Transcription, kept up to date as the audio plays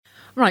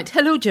Right,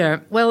 hello,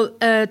 Ger. Well,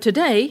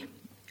 today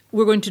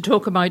we're going to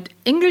talk about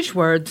English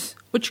words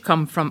which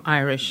come from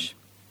Irish.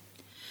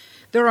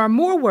 There are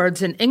more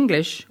words in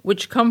English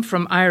which come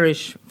from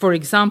Irish. For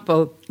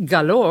example,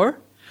 galore,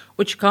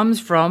 which comes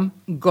from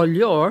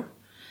goleor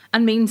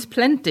and means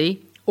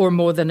plenty or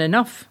more than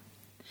enough.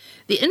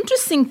 The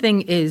interesting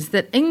thing is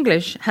that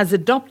English has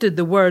adopted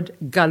the word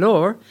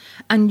galore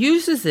and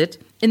uses it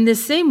in the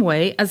same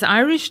way as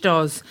Irish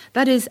does,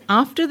 that is,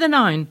 after the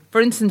noun.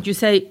 For instance, you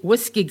say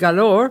whiskey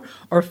galore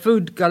or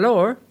food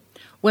galore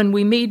when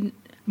we mean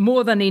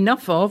more than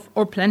enough of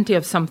or plenty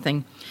of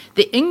something.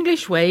 The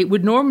English way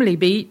would normally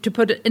be to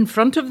put it in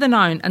front of the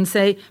noun and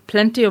say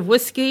plenty of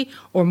whiskey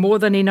or more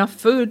than enough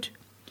food.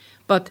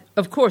 But,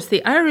 of course,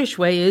 the Irish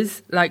way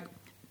is like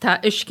ta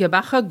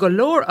ishkebacha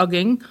galore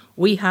aging,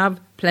 we have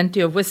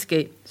plenty of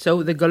whiskey.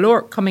 So the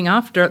galore coming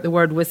after the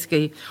word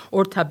whiskey.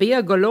 Or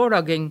tabia galore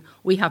aging,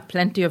 we have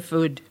plenty of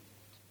food.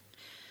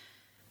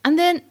 And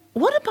then,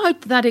 what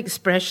about that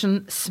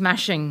expression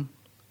smashing?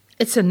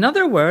 It's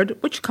another word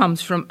which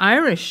comes from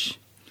Irish.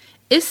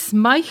 Is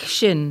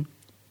maich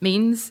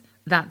means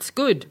that's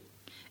good.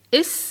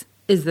 Is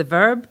the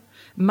verb,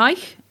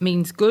 maich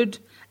means good,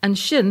 and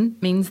shin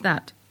means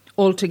that.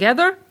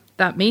 Altogether,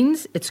 that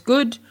means it's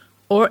good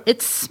or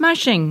it's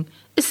smashing.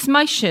 Is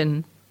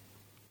smashin'.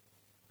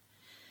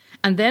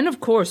 And then, of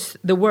course,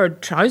 the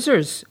word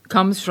trousers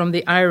comes from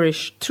the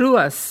Irish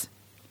truas.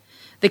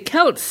 The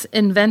Celts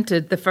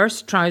invented the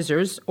first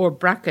trousers, or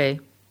braque.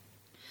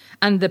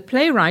 And the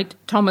playwright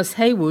Thomas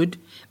Heywood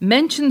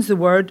mentions the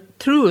word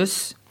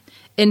truas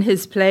in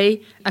his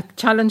play A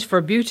Challenge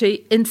for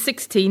Beauty in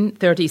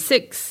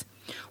 1636,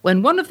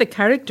 when one of the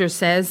characters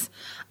says,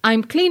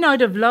 "I'm clean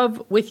out of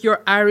love with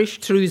your Irish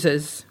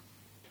trousers."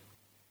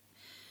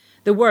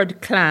 The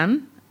word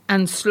clan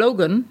and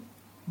slogan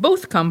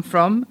both come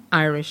from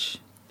Irish.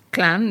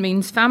 Clan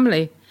means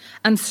family,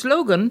 and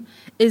slogan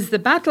is the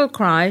battle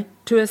cry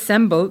to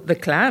assemble the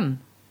clan.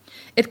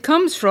 It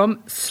comes from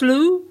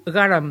slú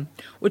garam,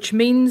 which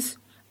means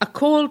a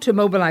call to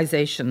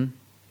mobilization.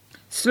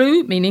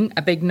 Slú meaning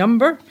a big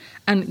number,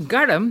 and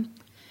garam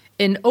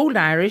in Old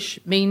Irish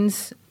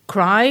means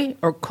cry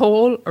or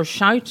call or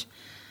shout,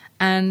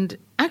 and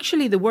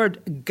actually the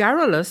word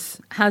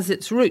garrulous has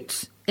its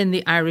roots in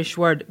the Irish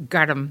word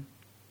garam.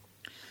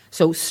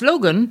 So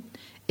slogan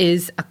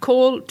is a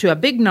call to a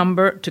big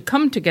number to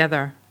come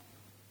together.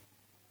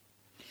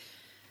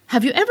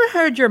 Have you ever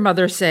heard your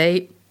mother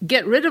say,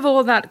 "Get rid of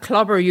all that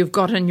clobber you've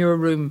got in your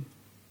room"?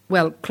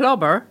 Well,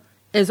 clobber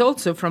is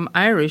also from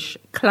Irish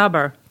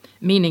clabber,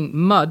 meaning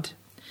mud.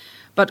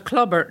 But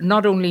clobber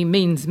not only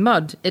means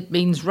mud, it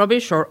means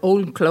rubbish or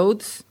old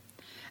clothes.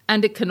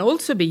 And it can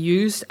also be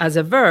used as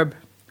a verb.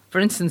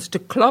 For instance, to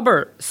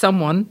clobber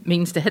someone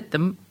means to hit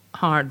them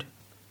hard.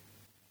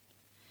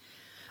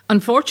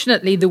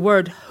 Unfortunately, the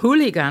word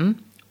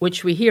hooligan,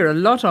 which we hear a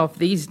lot of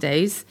these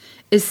days,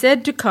 is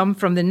said to come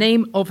from the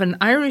name of an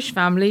Irish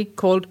family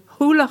called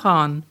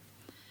Houlihan,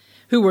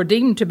 who were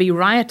deemed to be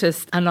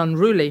riotous and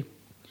unruly.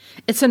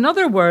 It's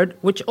another word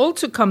which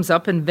also comes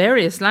up in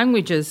various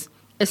languages,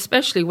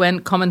 especially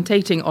when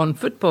commentating on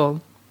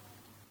football.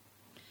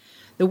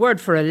 The word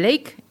for a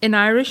lake in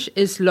Irish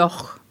is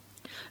loch.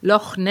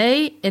 Loch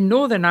Ness in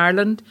Northern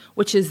Ireland,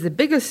 which is the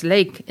biggest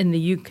lake in the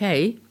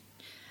UK,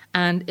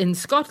 and in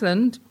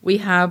Scotland we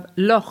have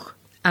loch,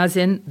 as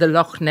in the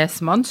Loch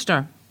Ness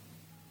Monster.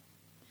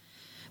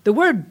 The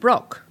word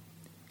broch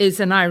is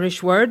an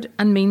Irish word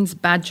and means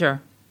badger.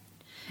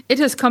 It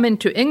has come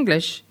into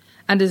English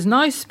and is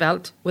now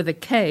spelt with a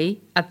K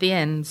at the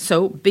end,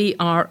 so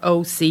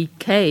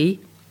B-R-O-C-K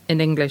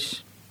in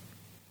English.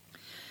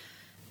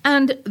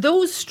 And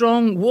those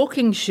strong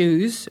walking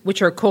shoes,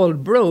 which are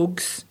called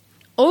brogues,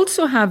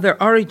 also have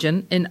their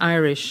origin in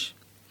Irish.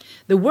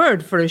 The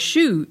word for a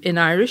shoe in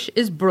Irish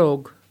is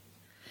brogue.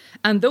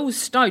 And those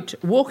stout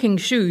walking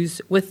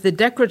shoes with the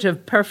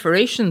decorative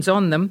perforations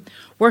on them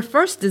were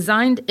first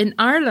designed in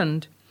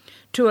Ireland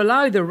to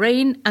allow the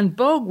rain and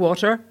bog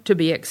water to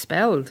be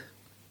expelled.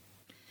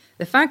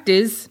 The fact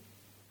is,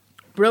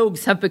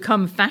 brogues have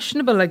become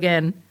fashionable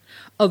again,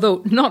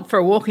 although not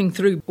for walking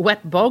through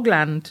wet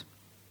bogland.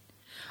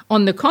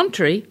 On the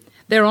contrary,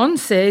 they're on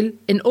sale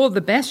in all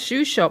the best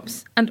shoe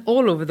shops and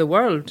all over the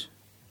world.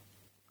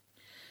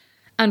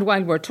 And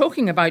while we're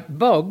talking about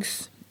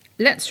bogs,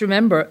 let's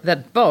remember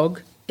that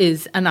bog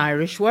is an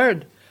Irish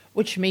word,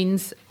 which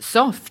means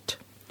soft,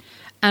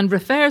 and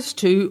refers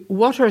to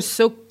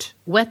water-soaked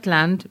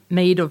wetland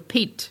made of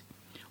peat,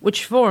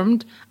 which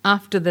formed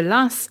after the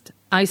last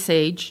ice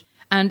age.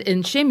 And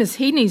in Seamus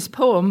Heaney's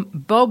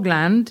poem,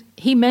 Bogland,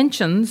 he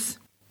mentions,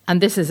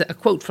 and this is a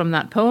quote from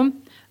that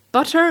poem,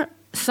 "Butter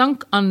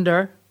sunk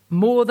under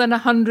more than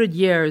 100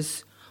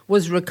 years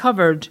was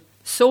recovered,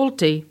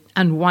 salty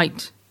and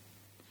white.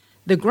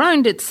 The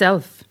ground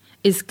itself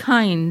is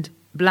kind,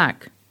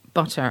 black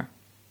butter."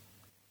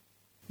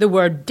 The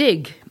word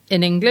dig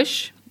in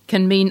English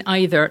can mean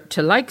either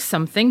to like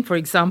something, for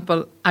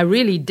example, "I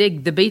really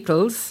dig the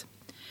Beatles,"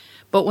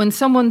 but when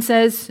someone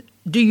says,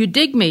 "Do you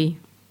dig me?"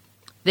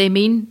 they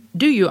mean,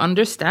 "Do you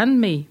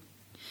understand me?"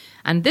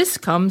 And this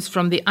comes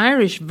from the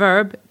Irish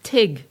verb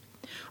tig,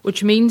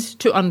 which means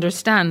to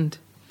understand.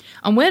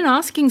 And when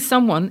asking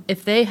someone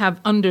if they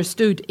have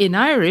understood in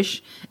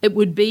Irish, it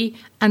would be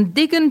and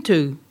diggin'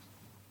 to.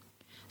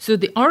 So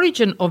the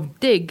origin of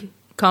dig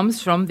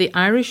comes from the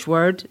Irish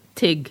word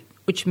tig,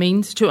 which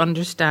means to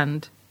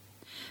understand.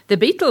 The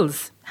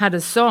Beatles had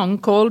a song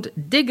called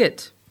Dig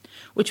It,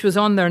 which was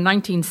on their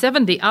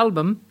 1970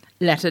 album,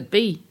 Let It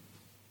Be.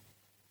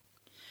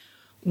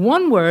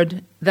 One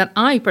word that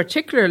I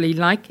particularly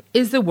like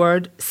is the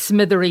word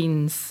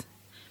smithereens.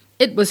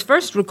 It was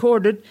first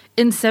recorded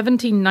in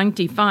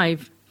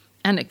 1795,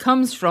 and it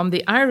comes from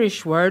the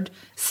Irish word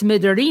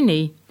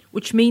smithereenie,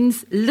 which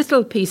means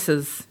little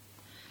pieces.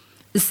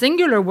 The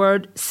singular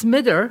word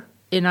smither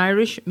in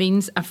Irish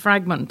means a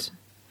fragment.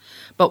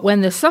 But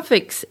when the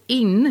suffix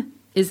 "in"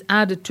 is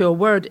added to a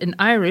word in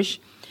Irish,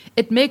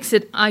 it makes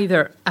it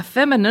either a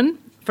feminine,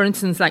 for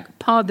instance, like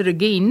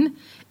padraigin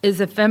is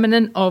a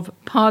feminine of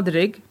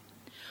padrig,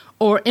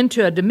 or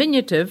into a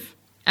diminutive,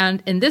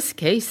 and in this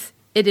case,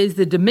 it is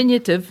the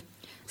diminutive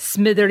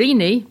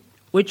smithereenie,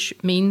 which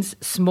means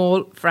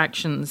small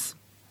fractions.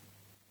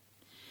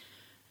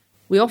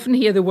 We often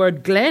hear the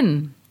word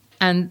glen,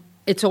 and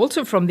it's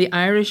also from the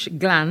Irish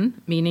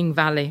glan, meaning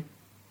valley.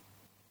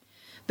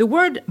 The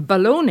word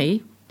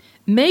baloney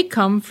may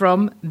come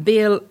from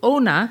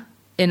bail-ona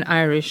in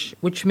Irish,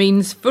 which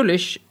means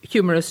foolish,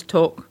 humorous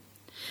talk.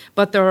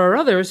 But there are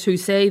others who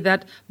say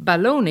that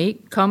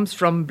baloney comes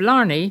from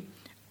blarney,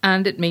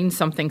 and it means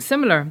something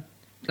similar,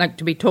 like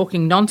to be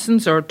talking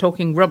nonsense or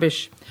talking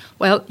rubbish.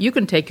 Well, you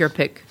can take your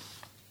pick.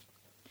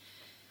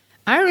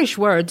 Irish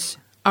words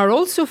are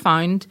also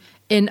found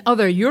in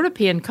other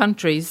European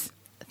countries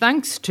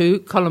thanks to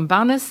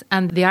Columbanus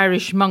and the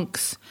Irish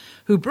monks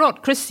who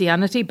brought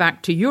Christianity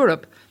back to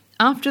Europe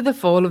after the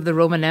fall of the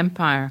Roman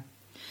Empire.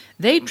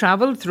 They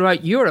travelled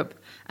throughout Europe,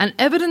 and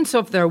evidence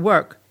of their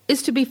work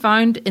is to be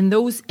found in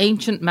those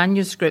ancient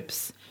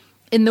manuscripts,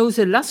 in those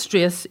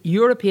illustrious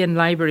European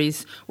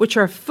libraries, which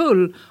are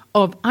full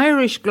of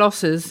Irish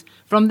glosses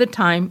from the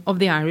time of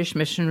the Irish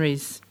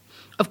missionaries.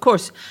 Of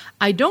course,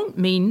 I don't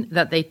mean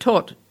that they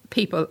taught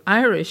people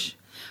Irish,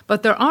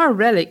 but there are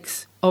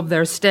relics of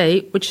their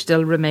stay which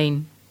still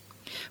remain.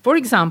 For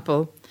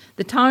example,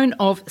 the town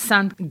of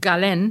St.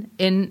 Gallen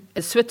in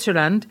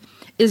Switzerland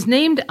is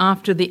named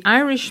after the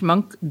Irish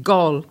monk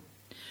Gall,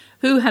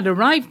 who had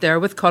arrived there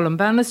with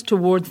Columbanus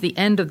towards the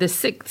end of the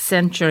 6th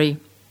century.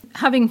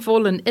 Having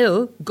fallen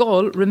ill,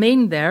 Gall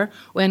remained there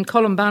when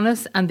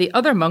Columbanus and the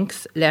other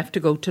monks left to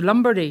go to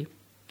Lombardy.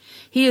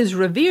 He is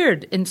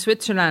revered in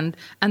Switzerland,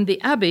 and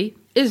the abbey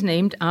is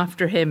named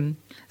after him,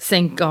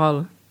 St.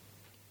 Gall.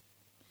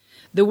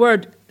 The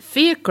word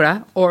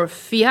fiacre, or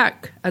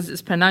fiac, as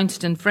it's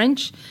pronounced in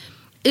French,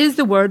 is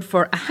the word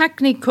for a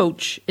hackney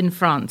coach in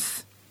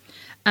France,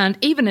 and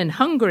even in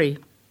Hungary.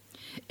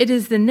 It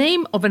is the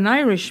name of an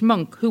Irish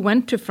monk who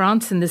went to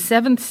France in the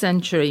 7th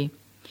century.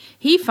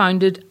 He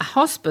founded a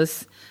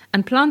hospice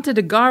and planted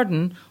a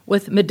garden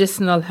with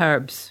medicinal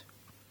herbs.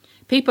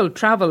 People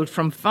travelled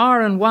from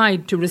far and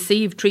wide to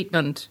receive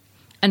treatment,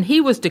 and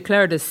he was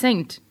declared a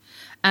saint,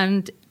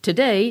 and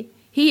today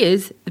he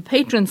is the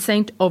patron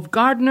saint of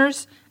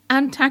gardeners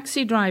and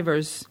taxi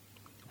drivers.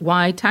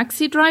 Why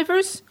taxi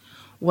drivers?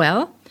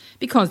 Well,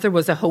 because there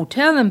was a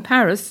hotel in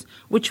Paris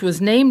which was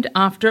named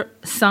after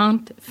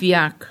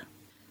Saint-Fiacre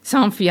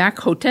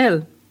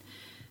Hotel.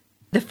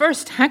 The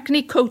first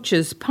hackney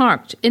coaches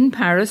parked in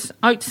Paris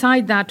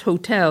outside that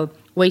hotel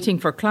waiting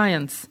for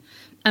clients,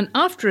 and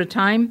after a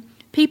time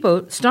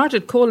people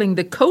started calling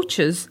the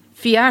coaches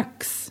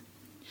fiacs.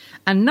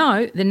 And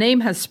now the name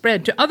has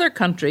spread to other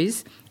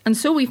countries, and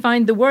so we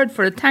find the word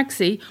for a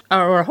taxi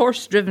or a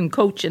horse-driven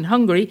coach in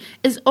Hungary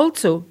is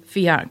also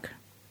fiac.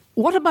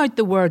 What about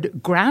the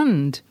word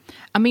grand?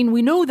 I mean,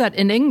 we know that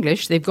in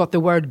English they've got the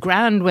word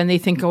grand when they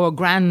think of a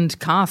grand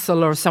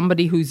castle or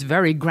somebody who's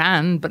very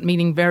grand, but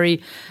meaning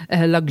very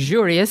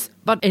luxurious.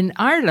 But in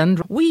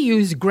Ireland, we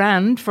use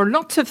grand for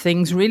lots of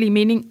things, really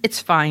meaning it's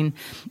fine.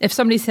 If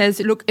somebody says,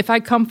 look, if I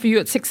come for you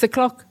at 6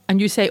 o'clock and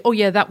you say, oh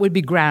yeah, that would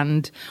be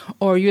grand.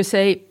 Or you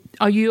say,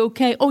 are you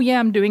okay? Oh yeah,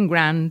 I'm doing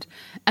grand.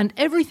 And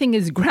everything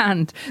is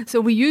grand.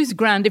 So we use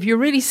grand. If you're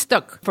really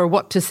stuck for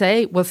what to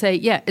say, we'll say,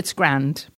 yeah, it's grand.